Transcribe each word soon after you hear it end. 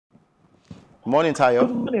Morning, Tayo.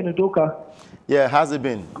 Good morning, Udoka. Yeah, how's it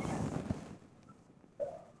been?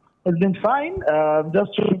 It's been fine.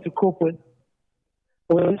 Just trying to cope with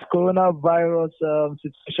this coronavirus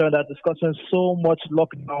situation that is causing so much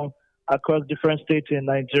lockdown across different states in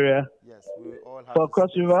Nigeria. Yes, we all have For to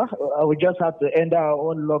Cross stay River, safe. we just had to end our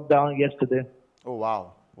own lockdown yesterday. Oh,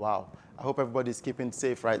 wow. Wow. I hope everybody's keeping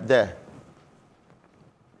safe right there.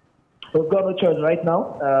 We've got no choice right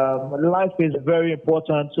now. Life is very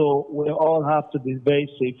important, so we all have to be very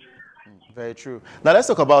safe. Very true. Now let's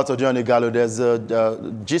talk about Odion Ighalo. There's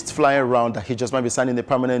a gist flying around that he just might be signing a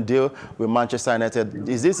permanent deal with Manchester United.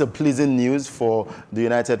 Is this a pleasing news for the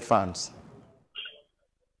United fans?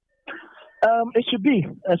 It should be,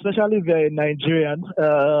 especially the Nigerian.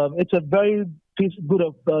 It's a very good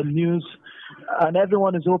of news, and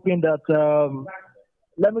everyone is hoping that,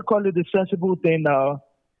 let me call it the sensible thing now.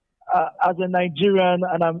 As a Nigerian,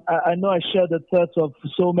 and I know I share the thoughts of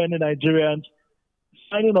so many Nigerians,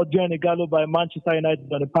 signing Odion Ighalo by Manchester United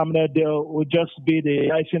on a permanent deal would just be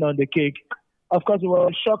the icing on the cake. Of course, it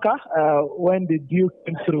was a shocker when the deal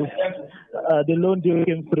came through, the loan deal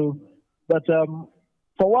came through. But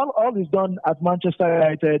for what all is done at Manchester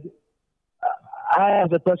United, I,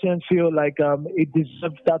 as a person, feel like it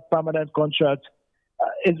deserves that permanent contract.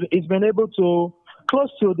 It's been able to close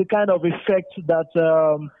to the kind of effect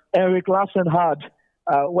that Eric Larsson had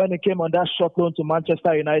when he came on that short loan to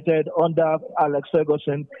Manchester United under Alex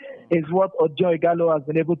Ferguson, is what Odion Ighalo has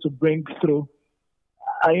been able to bring through.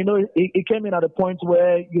 You know, he came in at a point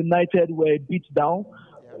where United were beat down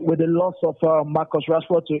with the loss of Marcus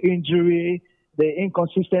Rashford to injury, the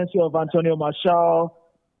inconsistency of Antonio Martial,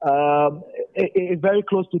 a very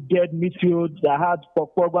close to dead midfield that had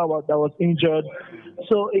Pogba that was injured.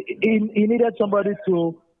 So he needed somebody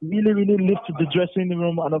to really lift the dressing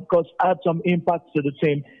room and, of course, add some impact to the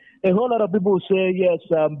team. A whole lot of people say, yes,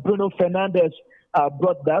 Bruno Fernandes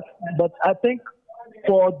brought that. But I think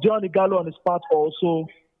for Odion Ighalo on his part also,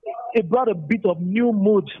 it brought a bit of new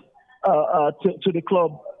mood to the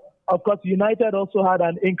club. Of course, United also had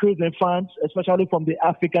an increase in fans, especially from the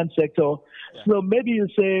African sector. Yeah. So maybe you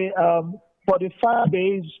say for the fan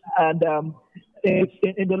base and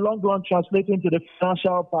in the long run translating to the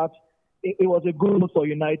financial part, it was a good move for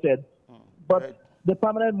United. But the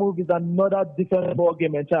permanent move is another different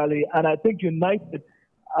ballgame entirely. And I think United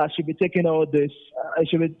should be taking all this.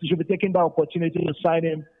 Should be taking the opportunity to sign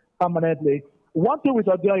him permanently. One thing with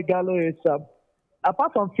Odion Ighalo is,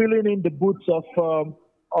 apart from filling in the boots of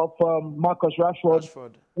Marcus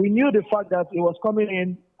Rashford, we knew the fact that he was coming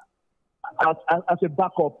in as a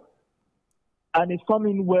backup. And he's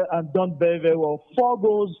coming well and done very well. 4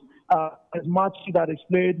 goals as match that is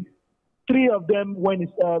played. 3 of them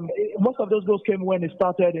most of those goals came when he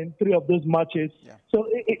started in 3 of those matches. Yeah. So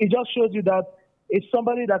it just shows you that it's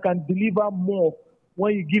somebody that can deliver more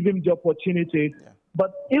when you give him the opportunity. Yeah.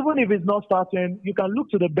 But even if he's not starting, you can look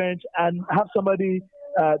to the bench and have somebody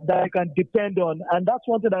that you can depend on. And that's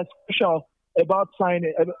one thing that's special about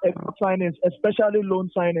signings, especially loan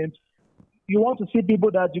signings. You want to see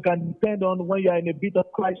people that you can depend on when you're in a bit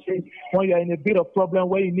of crisis, when you're in a bit of problem,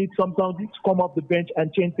 where you need somebody to come off the bench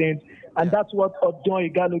and change things. And that's what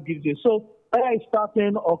Odion Ighalo gives you. So whether he's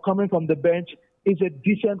starting or coming from the bench is a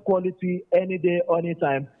decent quality any day,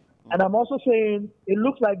 anytime. And I'm also saying it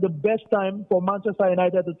looks like the best time for Manchester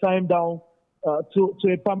United to time down to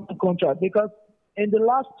a permanent contract, because in the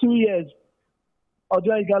last 2 years,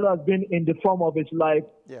 Odion Ighalo has been in the form of his life.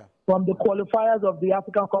 Yeah. From the qualifiers of the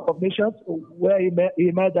African Cup of Nations, where he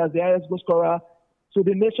made as the highest goal scorer, to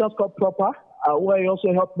the Nations Cup proper, where he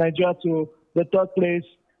also helped Nigeria to the 3rd place.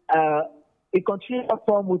 He continued that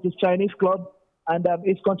form with his Chinese club, and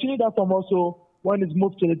he's continued that form also when he's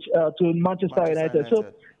moved to Manchester United. So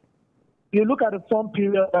you look at the form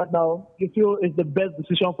period right now, you feel it's the best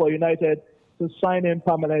decision for United to sign him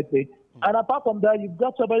permanently. And apart from that, you've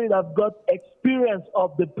got somebody that's got experience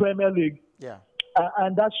of the Premier League. Yeah.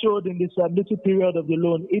 And that showed in this little period of the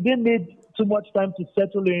loan. He didn't need too much time to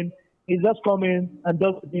settle in. He just come in and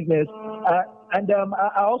does the business. I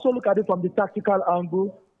also look at it from the tactical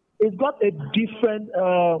angle. He's got a different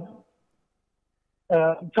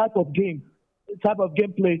type of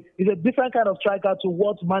gameplay. He's a different kind of striker to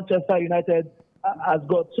what Manchester United has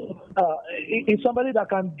got. So he's somebody that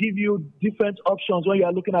can give you different options when you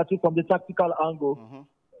are looking at it from the tactical angle. Mm-hmm.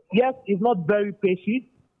 Yes, he's not very pacey,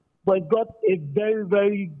 but he's got a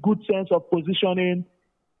very good sense of positioning.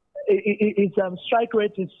 His strike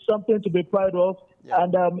rate is something to be proud of,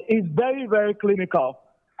 and he's very clinical.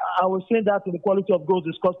 I was seeing that in the quality of goals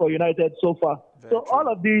he scored for United so far. Very true.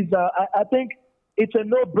 All of these, I think it's a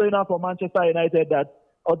no-brainer for Manchester United that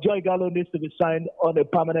Odion Ighalo needs to be signed on a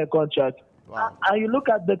permanent contract. Wow. And you look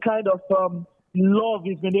at the kind of love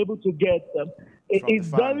he's been able to get. It's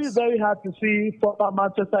very, very hard to see former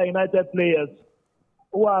Manchester United players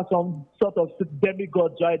who are some sort of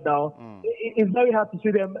demigods right now. It's very hard to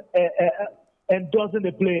see them endorsing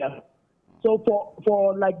a player. So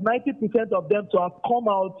for like 90% of them to have come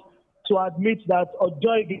out to admit that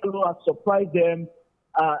Odion Ighalo has surprised them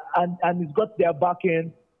and he's got their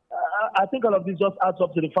backing, I think all of this just adds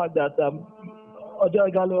up to the fact that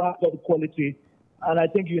Odion Ighalo has got the quality, and I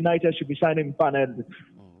think United should be signing him permanently.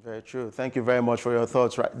 Very true. Thank you very much for your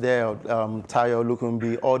thoughts right there, Tayo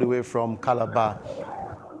Lukumbi, all the way from Calabar.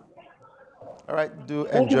 All right,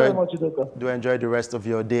 Thank you very much, Udoka. Do enjoy the rest of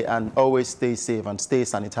your day, and always stay safe and stay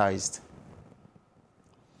sanitized.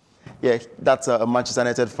 Yeah, that's a Manchester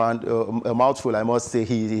United fan, a mouthful, I must say.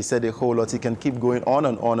 He said a whole lot. He can keep going on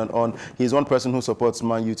and on and on. He's one person who supports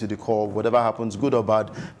Man U to the core. Whatever happens, good or bad,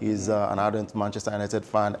 he's an ardent Manchester United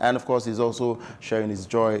fan. And, of course, he's also sharing his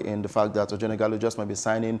joy in the fact that Odion Ighalo just might be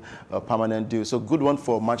signing a permanent deal. So good one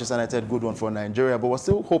for Manchester United, good one for Nigeria. But we're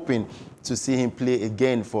still hoping to see him play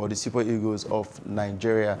again for the Super Eagles of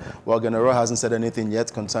Nigeria. Well, General hasn't said anything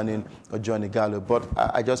yet concerning Odion Ighalo, but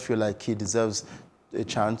I just feel like he deserves a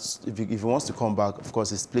chance. If he wants to come back, of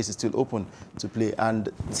course, his place is still open to play and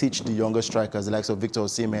teach the younger strikers, the likes of Victor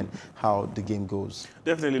Osimhen, how the game goes.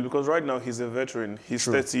 Definitely, because right now he's a veteran. He's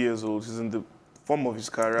 30 years old. He's in the form of his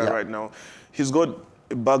career right now. He's got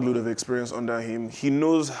a bagload of experience under him. He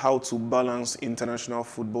knows how to balance international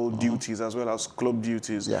football duties as well as club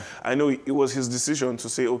duties. I know it was his decision to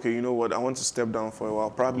say, okay, you know what, I want to step down for a while.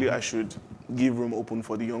 Probably I should give room open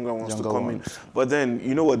for the younger ones to come in. But then,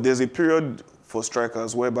 you know what, there's a period for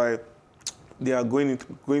strikers whereby they are going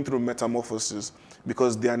through metamorphosis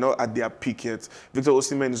because they are not at their peak yet. Victor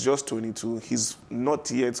Osimhen is just 22. He's not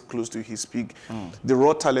yet close to his peak. The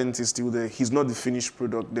raw talent is still there. He's not the finished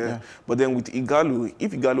product there. But then with Ighalo,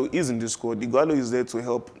 if Ighalo is in the squad, Ighalo is there to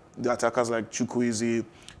help the attackers like Chukwueze,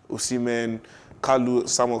 Osimhen,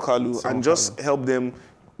 Samuel Kalu, and just help them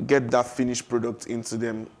get that finished product into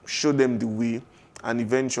them, show them the way, and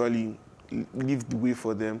eventually leave the way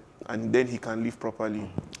for them, and then he can live properly.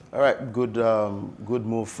 All right, good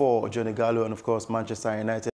move for Odion Ighalo and, of course, Manchester United.